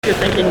You're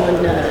thinking when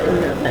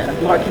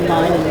in Larkin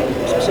line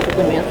and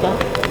specifically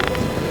Mantha?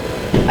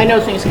 I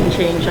know things can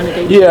change on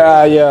a day.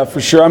 Yeah,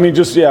 for sure.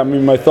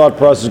 My thought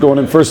process going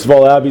in. First of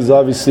all, Abby's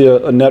obviously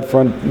a net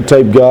front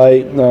type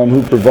guy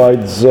who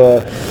provides. He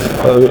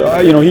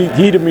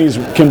to me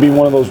can be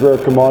one of those rare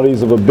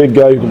commodities of a big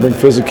guy who can bring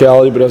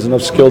physicality, but has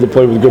enough skill to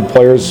play with good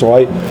players. So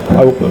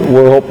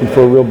we're hoping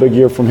for a real big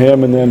year from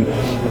him. And then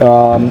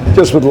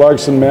just with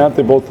Larson and Matt,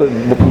 they both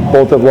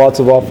have lots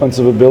of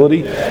offensive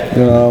ability.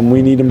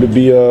 We need them to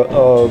be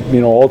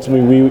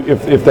ultimately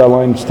if that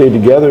line stayed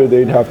together,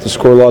 they'd have to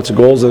score lots of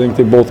goals. I think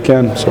they both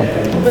can. So.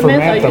 But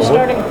Mantha, are you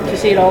starting to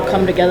see it all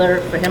come together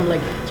for him,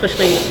 like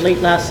especially late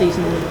last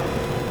season?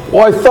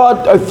 Well, I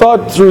thought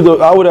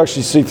I would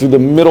actually say through the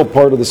middle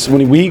part of this,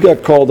 when he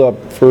got called up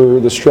for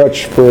the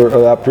stretch for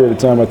that period of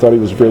time, I thought he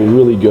was really,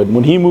 really good.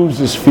 When he moves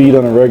his feet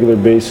on a regular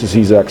basis,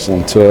 he's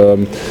excellent.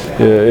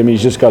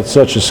 He's just got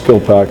such a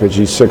skill package.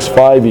 He's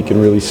 6'5", he can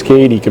really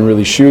skate, he can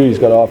really shoot, he's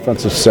got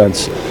offensive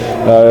sense.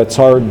 It's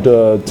hard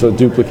to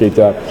duplicate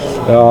that.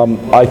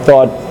 I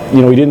thought, he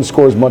didn't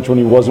score as much when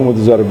he wasn't with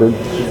Zetterberg.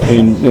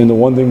 And the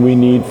one thing we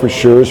need for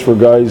sure is for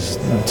guys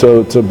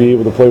to be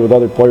able to play with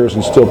other players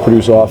and still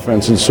produce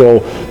offense. And so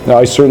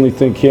I certainly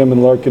think him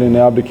and Larkin and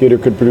Abdicator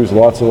could produce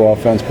lots of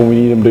offense, but we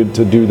need him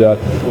to do that.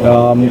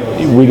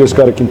 We just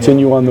got to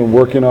continue on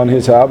working on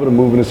his habit of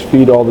moving his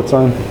feet all the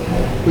time.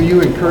 Were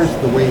you encouraged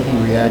the way he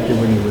reacted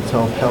when he was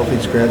healthy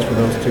scratch for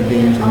those 2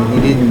 games? I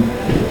mean,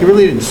 he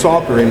really didn't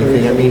sulk or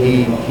anything. I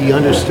mean, he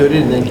understood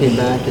it and then came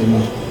back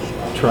and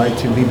tried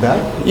to be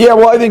better. Yeah,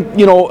 well, I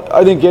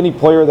think any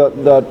player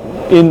that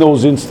in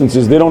those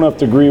instances, they don't have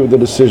to agree with the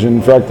decision.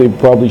 In fact, they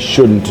probably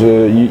shouldn't.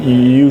 You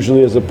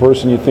usually, as a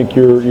person, you think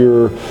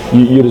you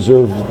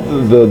deserve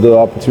the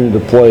opportunity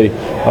to play,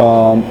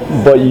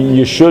 but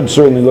you should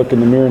certainly look in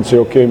the mirror and say,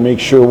 okay, make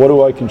sure, what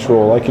do I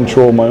control? I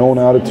control my own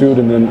attitude,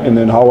 and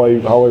then how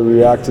I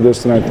react to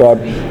this. And I thought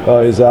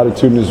his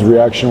attitude and his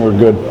reaction were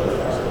good.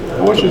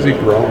 How much has he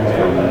grown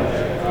from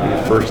when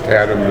you first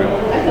had him?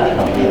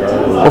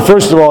 Well,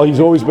 first of all, he's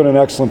always been an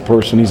excellent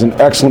person. He's an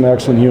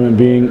excellent human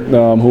being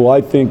who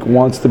I think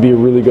wants to be a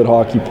really good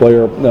hockey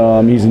player.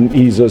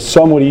 He's a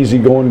somewhat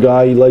easygoing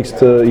guy.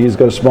 He's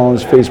got a smile on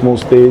his face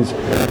most days,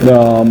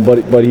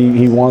 but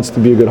he wants to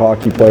be a good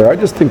hockey player. I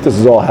just think this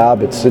is all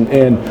habits, and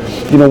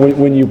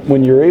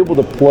when you're able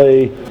to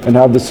play and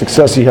have the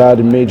success he had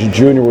in Major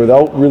Junior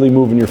without really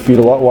moving your feet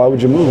a lot, why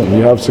would you move them?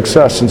 You have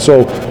success, and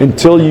so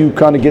until you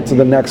kind of get to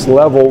the next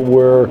level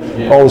where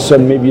all of a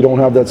sudden maybe you don't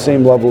have that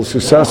same level of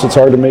success, it's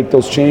hard to make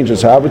those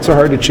changes. Habits are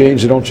hard to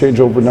change; they don't change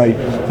overnight,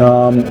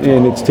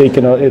 and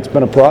it's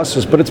been a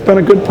process, but it's been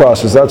a good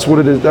process. That's what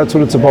it is. That's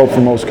what it's about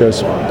for most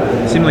guys.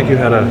 It seemed like you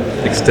had an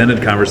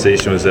extended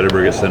conversation with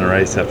Zetterberg at center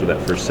ice after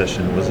that first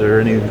session. Was there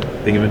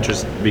anything of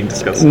interest being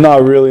discussed?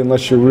 Not really,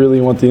 unless you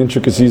really want the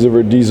intricacies of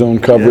our D-zone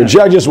coverage.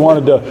 Yeah. I just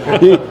wanted to.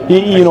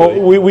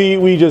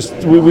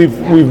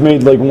 We've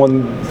made like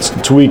one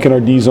tweak in our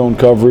D-zone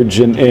coverage,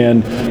 and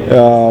him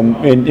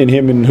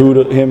and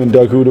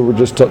Doug Huda were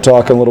just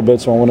talking a little bit,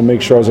 so I want to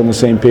make sure I was on the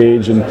same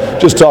page and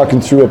just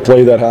talking through a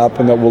play that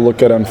happened that we'll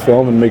look at on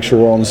film and make sure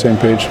we're all on the same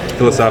page.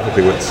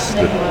 Philosophically,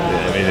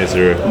 is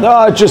there?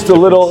 No, just a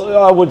little.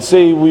 I would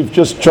say we've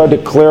just tried to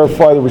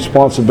clarify the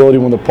responsibility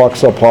when the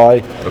puck's up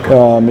high,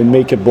 and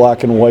make it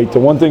black and white. The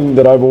one thing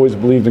that I've always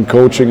believed in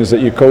coaching is that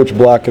you coach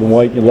black and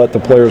white, you let the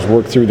players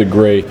work through the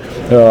gray.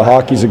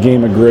 Hockey's a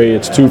game of gray.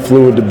 It's too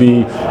fluid to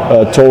be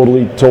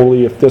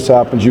totally. If this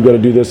happens, you got to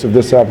do this. If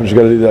this happens, you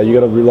got to do that. You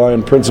got to rely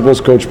on principles,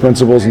 coach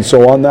principles, and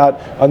so on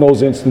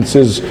those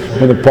instances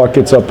when the puck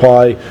gets up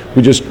high,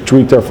 we just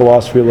tweaked our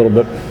philosophy a little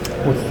bit.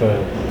 With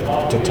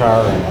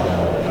Tatar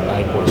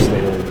and Nyquist, they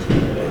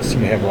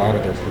seem to have a lot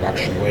of their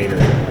production later,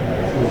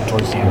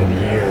 towards the end of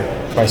the year.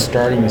 By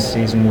starting the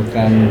season with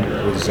them,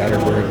 with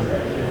Zetterberg,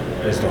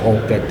 is the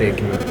hope that they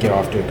can get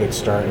off to a good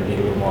start and be a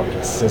little more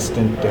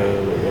consistent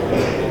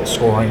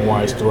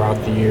scoring-wise throughout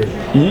the year?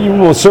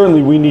 Well,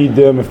 certainly we need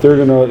them if they're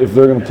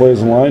gonna play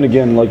as a line.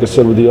 Again, like I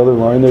said with the other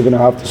line, they're gonna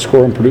have to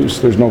score and produce.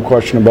 There's no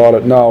question about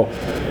it. Now,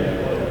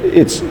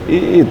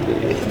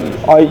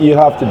 you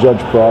have to judge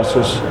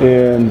process,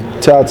 and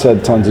Tats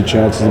had tons of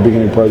chances at the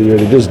beginning part of the year.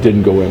 They just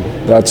didn't go in.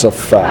 That's a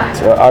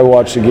fact. I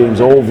watched the games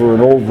over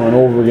and over and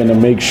over again to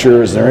make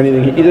sure, is there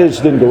anything? He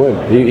just didn't go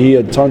in. He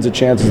had tons of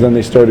chances, then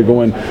they started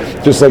going.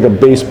 Just like a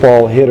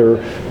baseball hitter,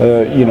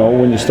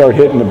 when you start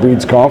hitting, it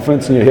breeds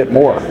confidence and you hit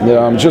more.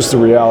 Just the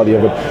reality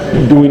of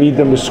it. Do we need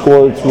them to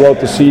score throughout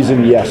the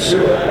season? Yes.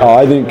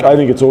 I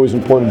think it's always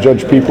important to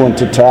judge people in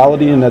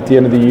totality, and at the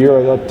end of the year,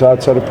 I thought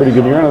Tats had a pretty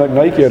good year, and I thought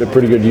Nike had a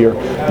pretty good year.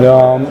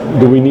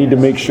 Do we need to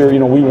make sure,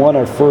 we won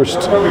our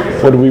first,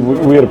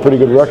 we had a pretty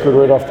good record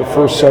right off the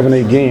first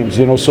 7-8 games,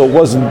 so it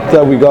wasn't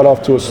that we got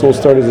off to a slow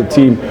start as a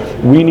team.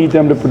 We need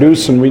them to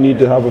produce, and we need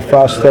to have a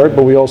fast start,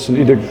 but we also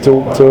need to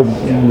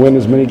win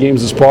as many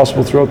games as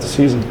possible throughout the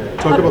season.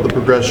 Talk about the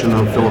progression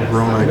of Philip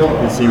Hronek.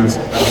 He seems,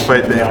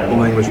 despite the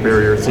language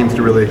barrier, seems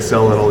to really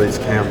excel at all these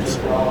camps.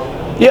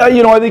 Yeah,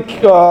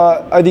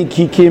 I think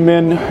he came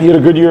in, he had a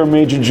good year in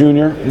Major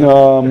Junior.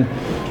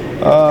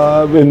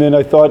 And then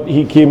I thought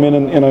he came in,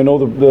 and I know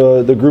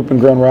the group in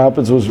Grand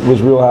Rapids was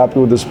real happy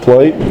with his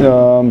play.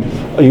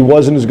 He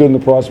wasn't as good in the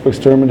prospects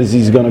tournament as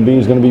he's going to be.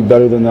 He's going to be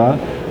better than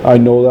that. I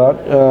know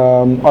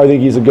that. I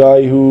think he's a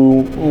guy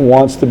who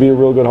wants to be a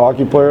real good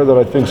hockey player that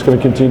I think is going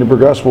to continue to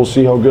progress. We'll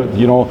see how good.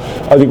 You know,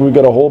 I think we've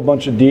got a whole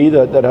bunch of D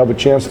that have a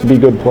chance to be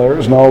good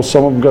players. Now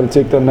some of them got to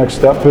take that next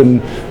step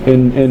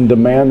and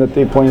demand that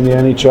they play in the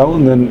NHL,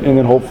 and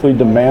then hopefully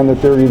demand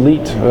that they're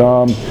elite.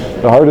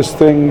 The hardest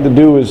thing to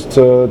do is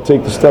to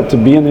take the step to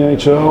be in the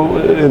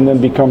NHL and then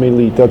become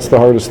elite. That's the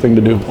hardest thing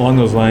to do. Along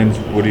those lines,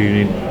 what do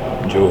you need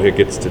Joe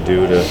Hicketts to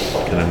do to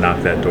kind of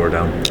knock that door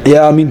down?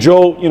 Yeah, I mean,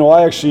 Joe, you know,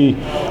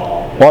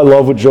 I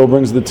love what Joe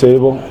brings to the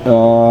table.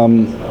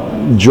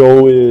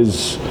 Joe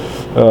is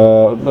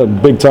a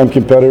big-time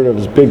competitor,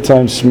 has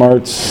big-time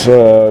smarts.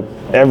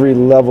 Every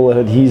level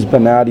that he's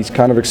been at, he's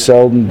kind of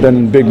excelled and been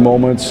in big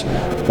moments.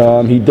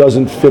 He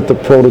doesn't fit the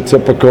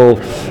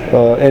prototypical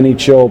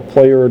NHL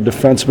player or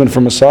defenseman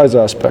from a size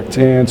aspect.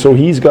 And so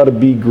he's got to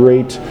be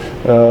great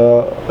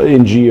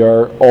in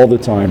GR all the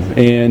time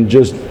and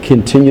just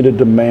continue to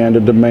demand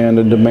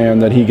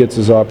that he gets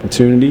his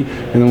opportunity.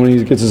 And then when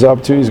he gets his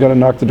opportunity, he's got to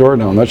knock the door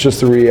down. That's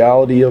just the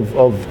reality of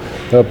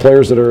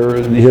players that are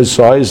his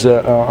size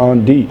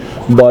on D.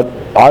 But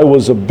I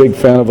was a big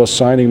fan of us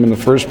signing him in the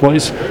first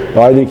place.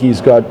 I think he's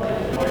got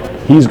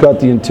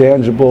the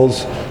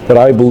intangibles that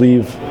I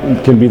believe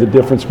can be the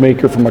difference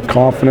maker from a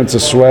confidence, a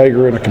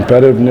swagger, and a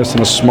competitiveness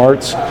and a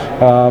smarts.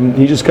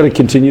 He just got to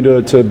continue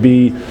to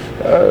be.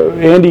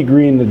 Andy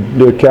Green,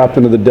 the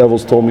captain of the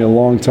Devils, told me a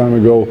long time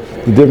ago,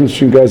 the difference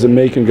between guys that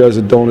make and guys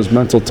that don't is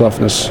mental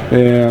toughness.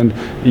 And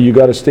you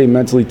got to stay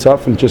mentally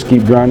tough and just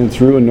keep grinding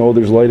through and know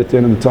there's light at the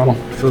end of the tunnel.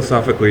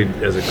 Philosophically,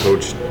 as a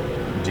coach,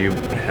 do you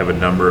have a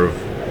number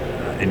of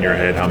in your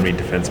head how many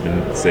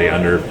defensemen, say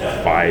under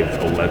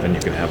 5'11", you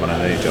can have on an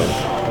NHL?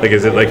 Like,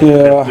 is it like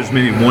there's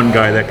maybe one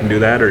guy that can do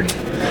that, or?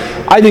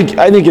 I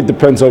think it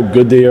depends how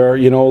good they are.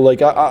 You know,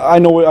 like I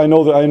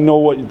know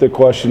what the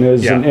question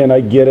is, and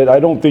I get it.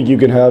 I don't think you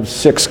can have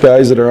 6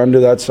 guys that are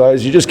under that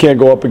size. You just can't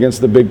go up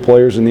against the big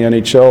players in the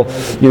NHL.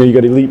 You know, you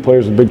got elite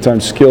players with big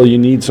time skill. You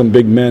need some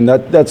big men.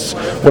 That's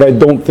what I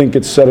don't think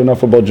it's said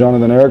enough about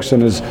Jonathan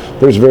Eriksson is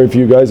there's very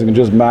few guys that can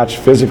just match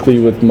physically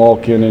with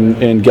Malkin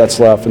and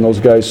Getzlaf and those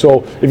guys.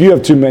 So if you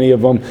have too many of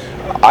them,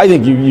 I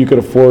think you could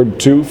afford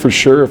 2 for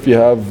sure if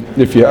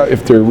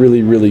they're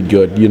really, really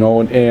good, you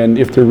know, and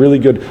if they're really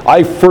good.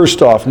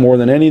 First off, more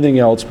than anything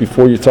else,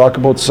 before you talk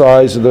about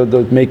size,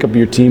 the makeup of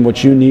your team,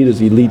 what you need is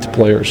elite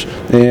players.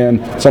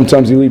 And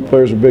sometimes elite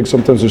players are big,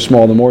 sometimes they're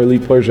small. The more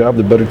elite players you have,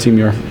 the better team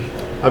you are.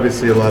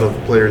 Obviously, a lot of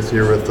players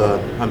here with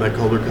on that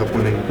Calder Cup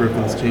winning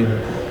Griffin's team.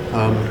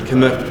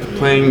 Can that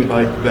playing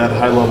like that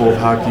high level of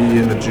hockey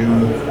in the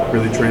June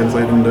really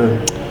translate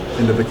into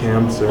the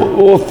camps? Or?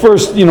 Well,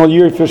 first, you know,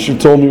 Yuri Fisher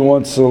told me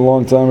once a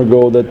long time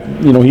ago that,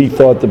 you know, he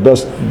thought the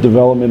best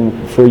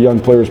development for a young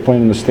player is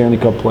playing in the Stanley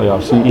Cup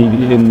playoffs.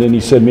 And then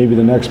he said maybe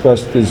the next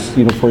best is,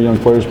 you know, for young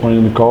players playing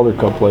in the Calder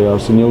Cup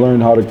playoffs. And you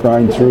learn how to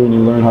grind through and you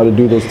learn how to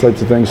do those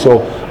types of things.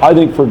 So I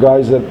think for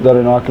guys that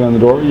are knocking on the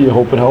door, you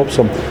hope it helps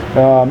them.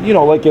 You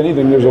know, like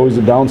anything, there's always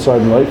a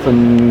downside in life.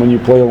 And when you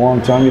play a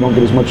long time, you don't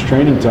get as much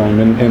training time.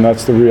 And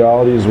that's the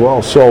reality as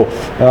well. So,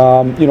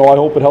 you know, I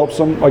hope it helps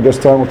them. I guess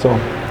time will tell.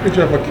 Hey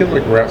Jeff, a kid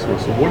like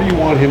Rasmus, so what do you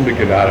want him to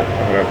get out of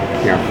a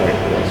camp like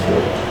this, or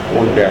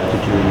going back to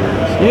juniors?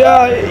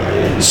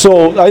 Yeah,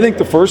 so I think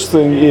the first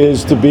thing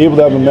is to be able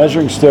to have a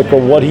measuring stick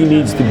of what he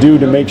needs to do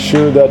to make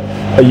sure that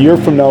a year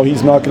from now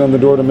he's knocking on the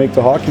door to make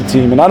the hockey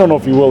team. And I don't know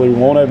if he will or he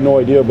won't, I have no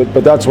idea, but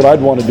that's what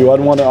I'd want to do. I'd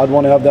want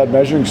to have that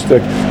measuring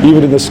stick.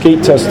 Even in the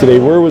skate test today,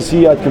 where was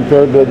he at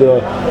compared to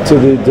the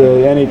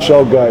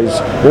NHL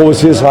guys? What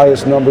was his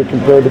highest number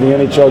compared to the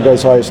NHL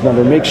guys' highest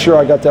number? Make sure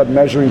I got that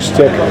measuring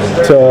stick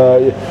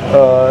to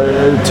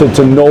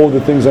know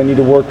the things I need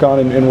to work on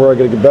and where I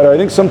got to get better. I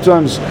think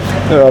sometimes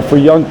for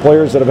young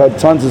players that have had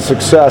tons of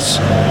success,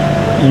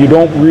 you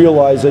don't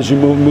realize as you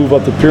move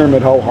up the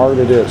pyramid how hard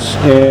it is.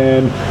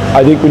 And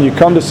I think when you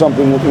come to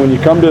something, when you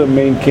come to a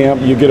main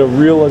camp, you get a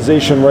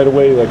realization right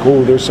away, like,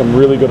 oh, there's some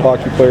really good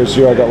hockey players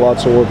here. I got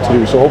lots of work to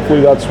do. So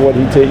hopefully that's what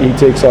he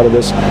takes out of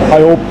this.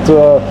 I hope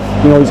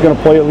you know, he's going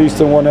to play at least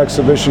in one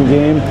exhibition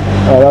game.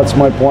 That's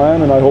my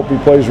plan, and I hope he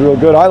plays real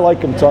good. I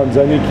like him tons.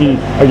 I think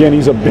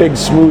he's a big,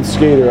 smooth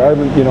skater.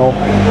 You know,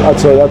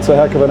 that's a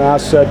heck of an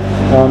asset.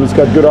 He's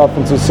got good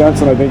offensive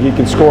sense, and I think he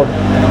can score. Do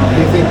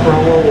you think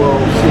Cromwell will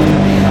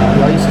see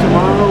ice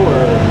tomorrow, or?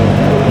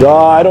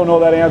 I don't know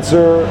that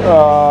answer.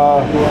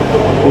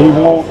 He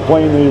won't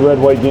play in the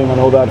red-white game, I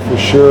know that for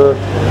sure.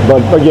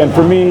 But again,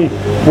 for me,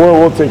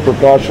 we'll take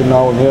precaution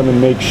now with him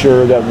and make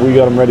sure that we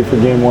got him ready for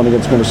game 1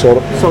 against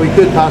Minnesota. So he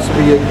could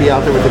possibly be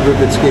out there with a group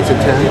that skates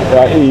at 10?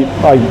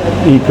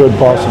 He could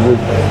possibly,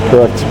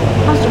 correct.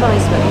 How's Javali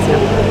Smith?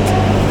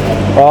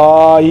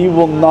 He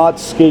will not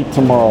skate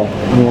tomorrow.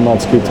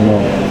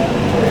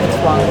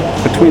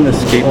 Between the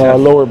skate test.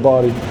 Lower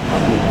body.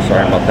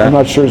 Sorry about that. I'm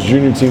not sure his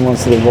junior team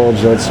wants to divulge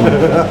that. So.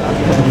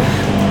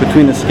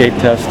 between the skate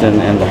test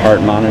and the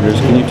heart monitors,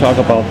 can you talk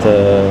about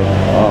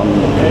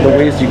the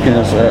ways you can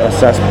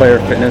assess player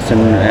fitness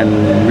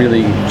and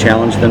really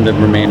challenge them to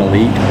remain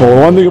elite?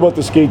 Well, one thing about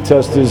the skate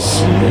test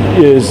is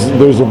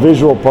there's a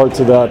visual part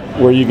to that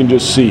where you can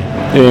just see,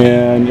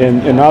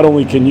 and not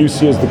only can you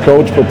see as the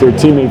coach, but their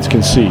teammates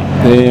can see,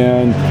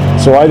 and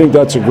so I think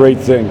that's a great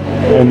thing.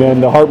 And then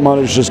the heart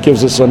monitors just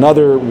gives us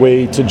another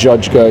way to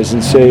judge guys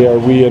and say, are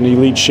we in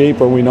elite shape?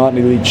 Are we not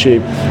in elite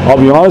shape? I'll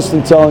be honest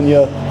in telling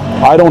you,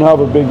 I don't have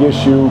a big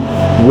issue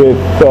with,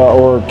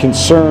 or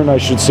concern, I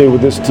should say,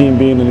 with this team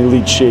being in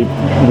elite shape.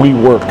 We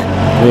work.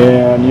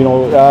 And, you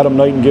know, Adam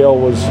Nightingale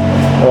was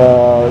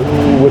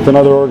with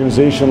another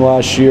organization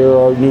last year,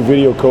 our new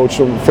video coach.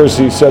 So first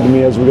he said to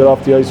me as we got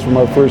off the ice from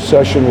our first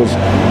session was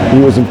he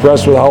was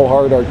impressed with how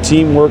hard our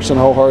team works and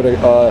how hard a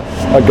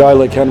guy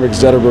like Henrik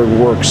Zetterberg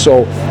works.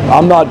 So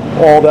I'm not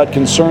all that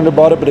concerned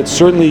about it, but it's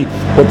certainly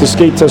what the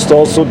skate test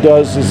also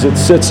does is it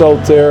sits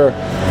out there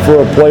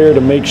for a player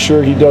to make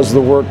sure he does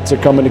the work to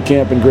come into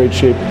camp in great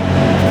shape.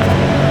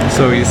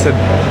 So you said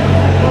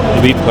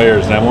elite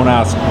players, and I won't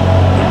ask,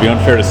 it'd be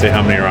unfair to say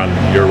how many are on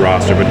your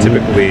roster, but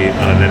typically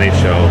on an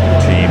NHL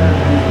team,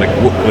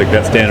 like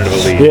that standard of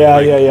elite.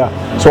 Yeah.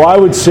 So I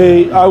would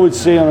say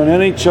on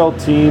an NHL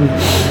team,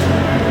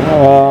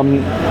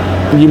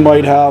 you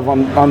might have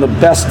on the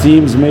best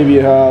teams, maybe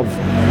you have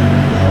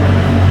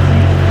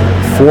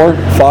 4,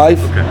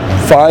 5. Okay.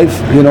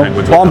 5, you know.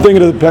 Well, I'm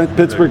thinking of the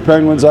Pittsburgh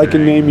Penguins. I could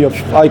name you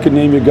 5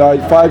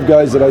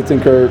 guys that I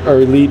think are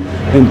elite,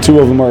 and 2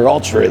 of them are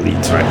ultra elite.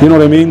 Right. You know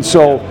what I mean?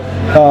 So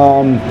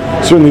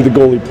certainly the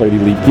goalie played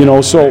elite. You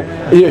know, so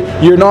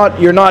you're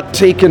not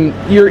taking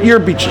you're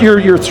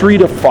 3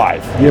 to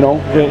 5. You know,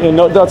 and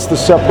that's the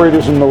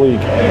separators in the league.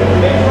 So were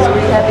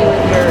you happy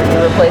with your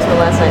replacement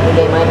last night in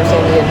the game? I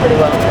understand you did pretty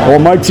well. Well,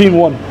 my team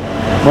won.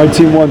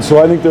 So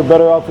I think they're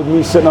better off with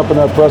me sitting up in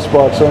that press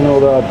box. I know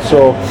that.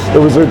 So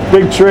there was a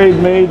big trade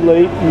made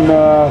late, and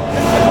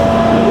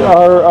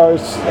our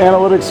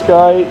analytics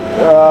guy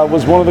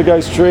was one of the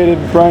guys traded,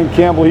 Brian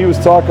Campbell. He was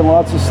talking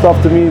lots of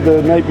stuff to me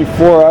the night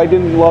before. I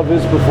didn't love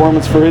his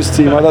performance for his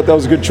team. I thought that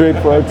was a good trade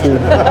for our team.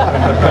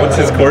 What's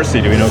his Corsi?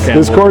 Do we know Campbell?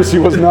 His Corsi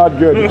was not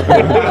good.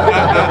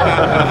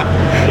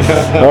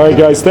 All right,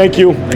 guys. Thank you.